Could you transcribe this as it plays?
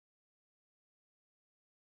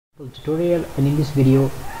Tutorial, and in this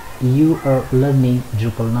video you are learning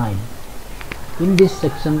Drupal 9. In this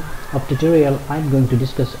section of tutorial I am going to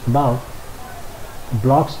discuss about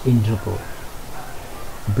blocks in Drupal.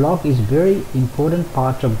 Block is very important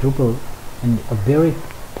part of Drupal and a very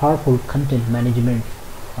powerful content management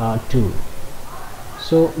tool.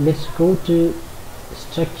 So let's go to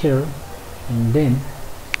structure and then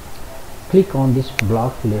click on this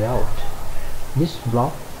block layout.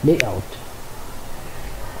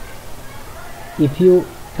 If you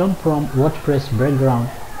come from WordPress background,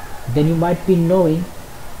 then you might be knowing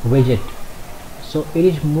widget. So it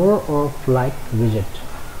is more of like widget.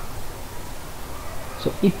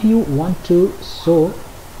 So if you want to show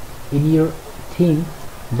in your theme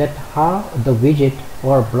that how the widget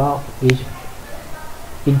or block is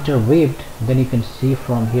interweaved, then you can see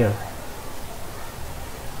from here.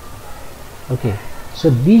 Okay, so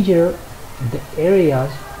these are the areas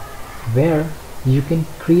where you can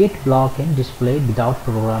create block and display without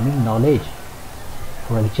programming knowledge.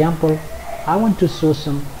 For example, I want to show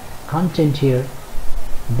some content here,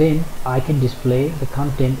 then I can display the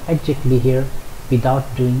content exactly here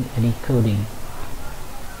without doing any coding.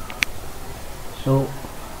 So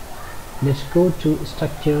let's go to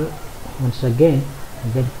structure once again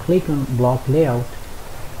and then click on block layout,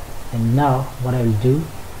 and now what I will do,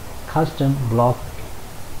 custom block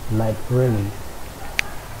library,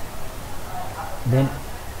 then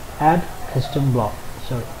add custom block.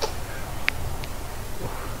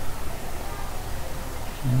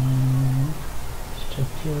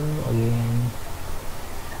 Structure again,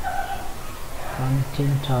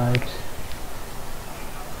 content types,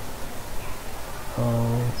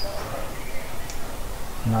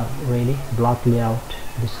 not really, block layout,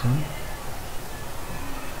 this one,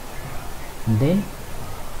 then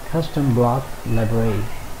custom block library,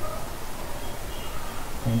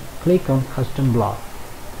 and click on custom block.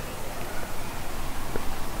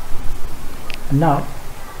 Now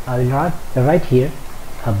I will write here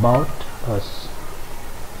about us.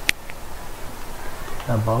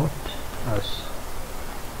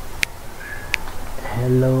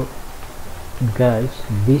 Hello guys,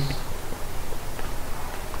 this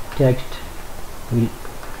text will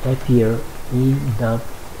appear in the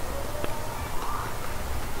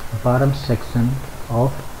bottom section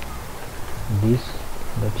of this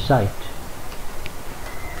website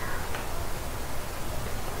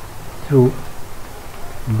through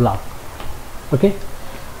block. Okay,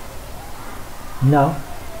 now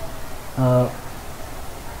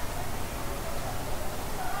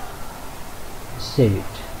save it.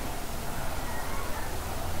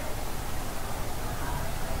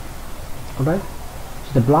 Alright,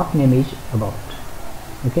 so the block name is about.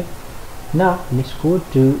 Okay, now let's go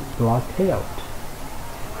to block layout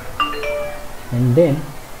and then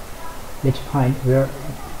let's find where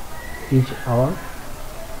is our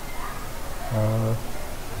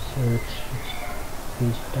search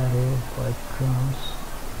page title, backgrounds,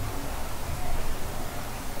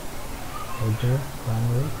 header,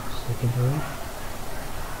 primary, secondary,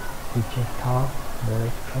 feature top,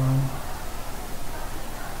 background.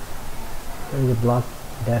 There is a block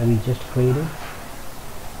that we just created.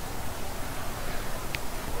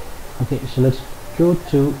 Okay, so let's go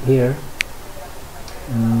to here,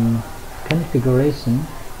 configuration,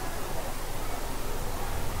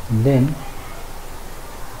 then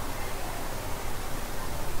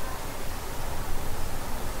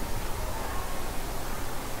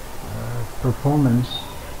performance,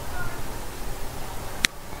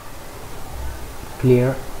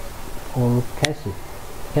 clear or cache.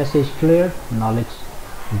 Cache is clear. Now let's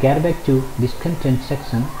get back to this content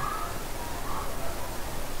section,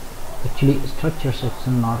 actually structure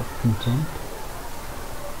section, not content,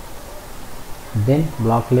 then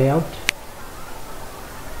block layout.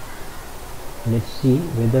 Let's see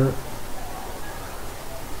whether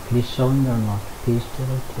it is showing or not. Page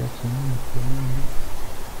title,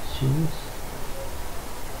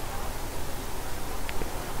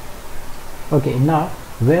 okay, now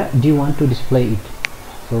where do you want to display it?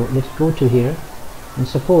 So let's go to here, and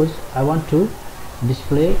suppose I want to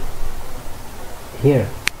display here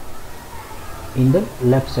in the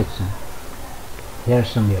left section, here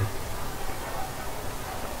somewhere.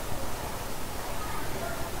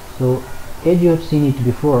 So as you have seen it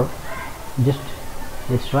before, just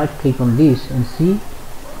let's right click on this and see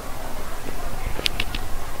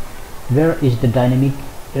where is the dynamic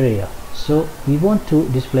area. So we want to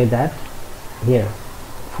display that here,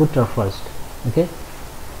 footer first. Okay,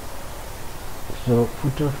 so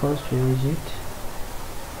footer first, where is it?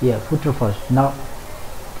 Yeah, footer first. Now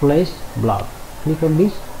place block, click on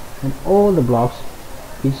this and all the blocks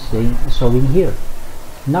is showing here.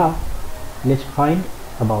 Now let's find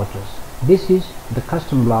about us. This is the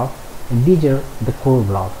custom block and these are the core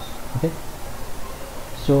blocks. Okay,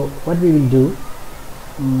 so what we will do,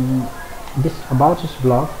 this about us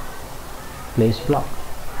block, place block.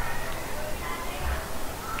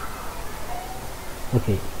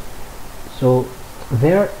 Okay, so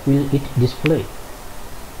where will it display?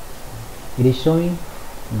 It is showing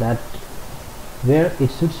that where it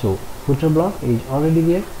should show. Footer block is already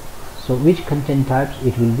there, so which content types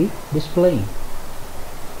it will be displaying?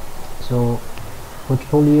 So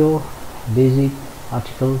portfolio, basic,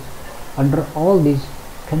 articles, under all these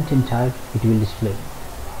content types it will display.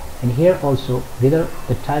 And here also whether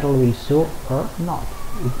the title will show or not,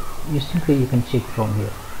 you can check from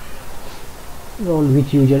here. Role,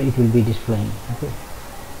 which user it will be displaying. Okay,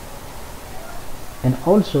 and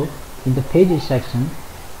also in the pages section,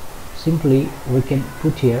 simply we can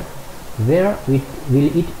put here where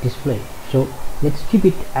will it display. So let's keep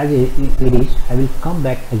it as it is. I will come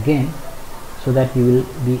back again so that you will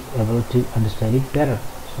be able to understand it better.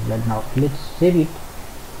 So that now let's save it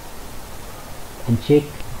and check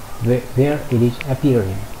where it is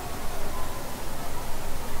appearing.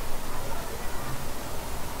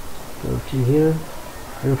 Go to here,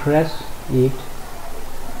 refresh it,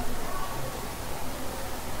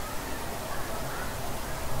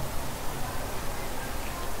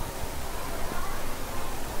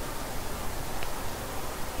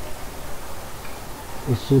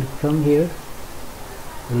 it should come here,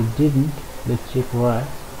 but it didn't. Let's check why.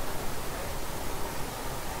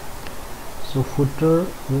 So footer,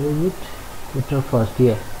 where is it? Footer first,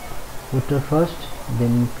 yeah, footer first,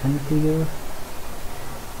 then configure.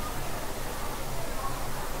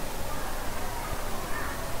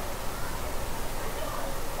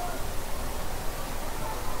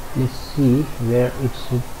 Let's see where it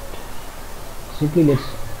should. Simply let's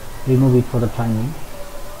remove it for the timing.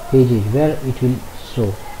 Pages, where it will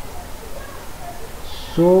show.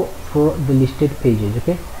 So for the listed pages,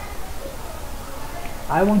 okay,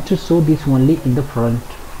 I want to show this only in the front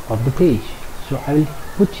of the page, so I will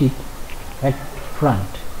put it at front.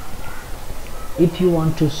 If you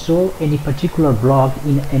want to show any particular blog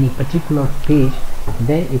in any particular page,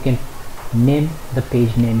 then you can name the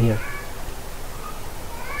page name here.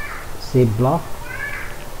 Say block,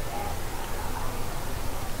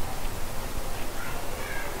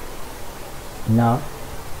 now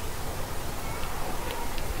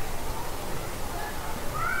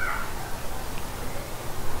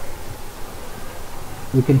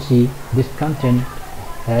you can see this content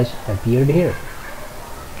has appeared here.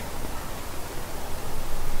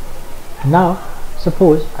 Now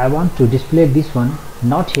suppose I want to display this one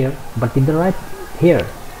not here but in the right here,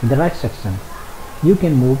 in the right section, you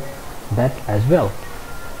can move that as well.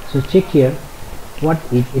 So check here, what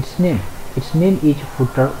is its name? Its name is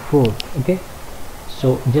footer 4. Okay,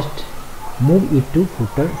 so just move it to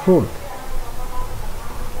footer 4.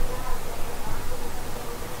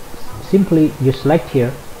 Simply you select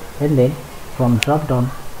here and then from drop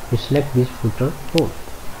down you select this footer 4.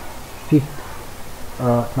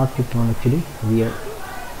 Not fifth one, actually we are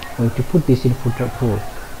going to put this in footer 4.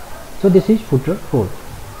 So this is footer 4.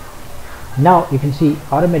 Now you can see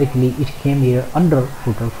automatically it came here under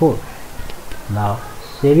footer 4. Now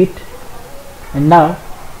save it, and now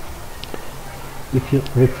if you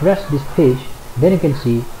refresh this page, then you can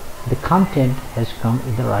see the content has come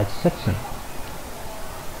in the right section.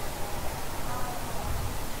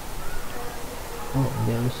 Oh,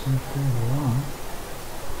 there is something wrong.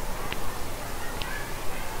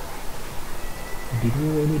 Did we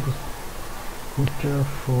really this footer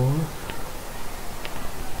 4?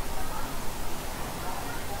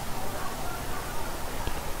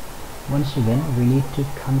 Once again we need to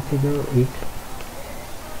configure it.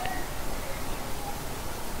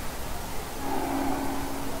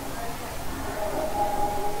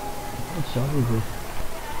 It's already good.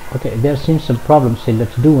 Okay, there seems some problems, so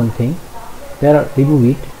let's do one thing. There, remove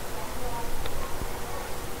it.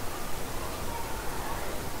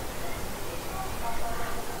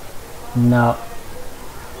 Now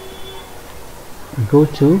go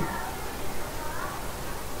to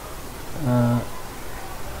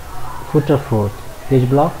footer 4, page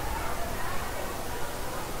block,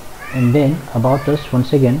 and then about us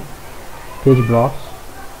once again, page blocks,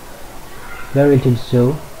 where it will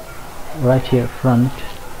show right here front,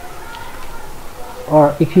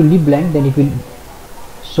 or if you leave blank then it will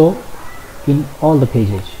show in all the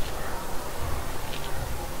pages.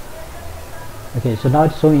 Okay, so now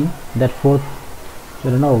it's showing that fourth. I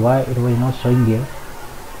don't know why it was not showing here.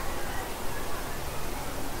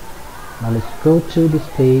 Now let's go to this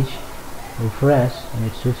page, refresh, and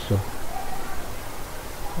it should show.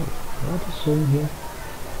 What is showing here?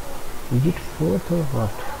 Is it fourth or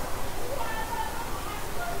what?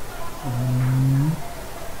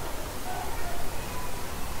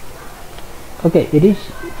 Okay, it is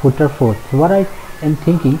footer 4. So what I am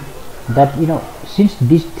thinking that, since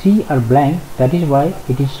these three are blank, that is why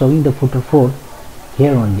it is showing the footer 4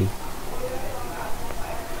 here only.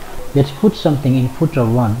 Let's put something in footer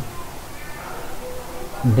 1,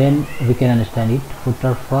 then we can understand it.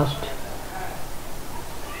 Footer first,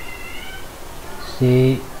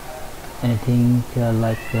 say anything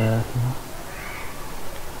like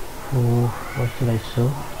what should I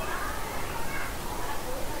show?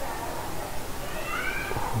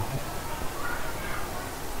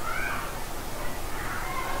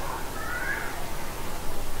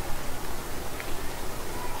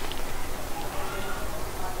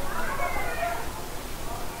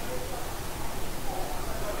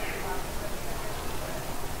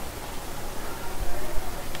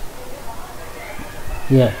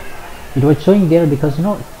 Yeah, it was showing there because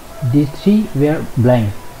these three were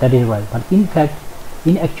blank, that is why. But in fact,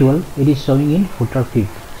 in actual, it is showing in footer 5th.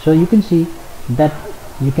 So you can see that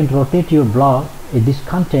you can rotate your blog, this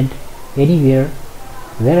content, anywhere,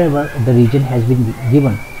 wherever the region has been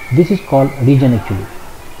given. This is called region actually.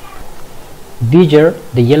 These are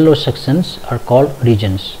the yellow sections are called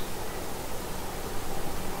regions.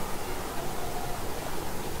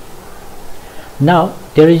 Now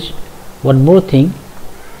there is one more thing.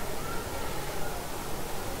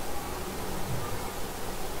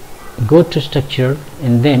 Go to structure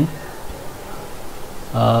and then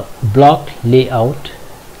block layout.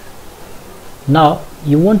 Now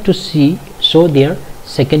you want to show their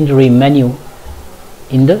secondary menu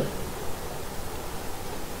in the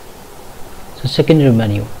secondary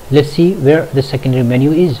menu. Let's see where the secondary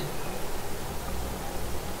menu is.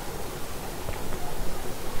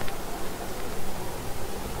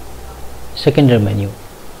 Secondary menu.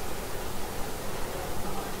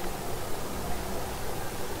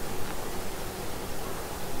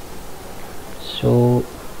 So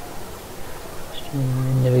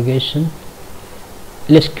navigation,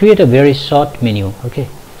 let's create a very short menu, okay,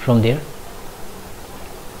 from there.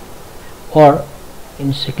 Or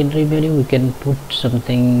in secondary menu we can put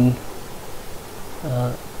something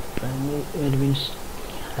primary admins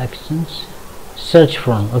actions, search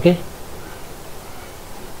from, okay.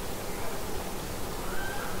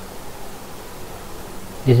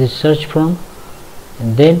 This is search from,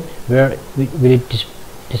 and then where will it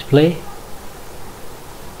display?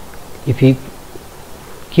 If we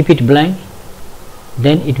keep it blank,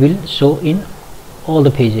 then it will show in all the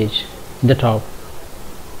pages in the top.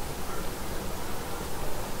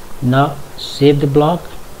 Now save the block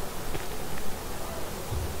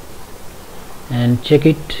and check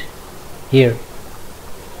it here.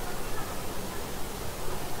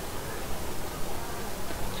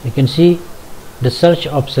 So you can see the search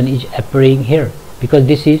option is appearing here because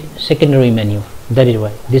this is secondary menu. That is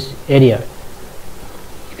why this area,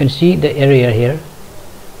 you can see the area here,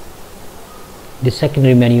 the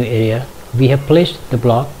secondary menu area, we have placed the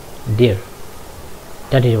block there.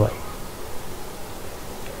 That is why.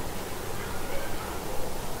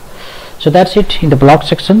 So that's it in the block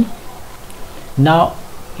section. Now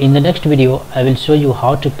in the next video I will show you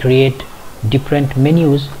how to create different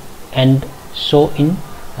menus and show in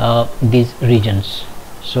these regions.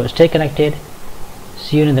 So stay connected.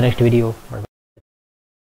 See you in the next video. Bye.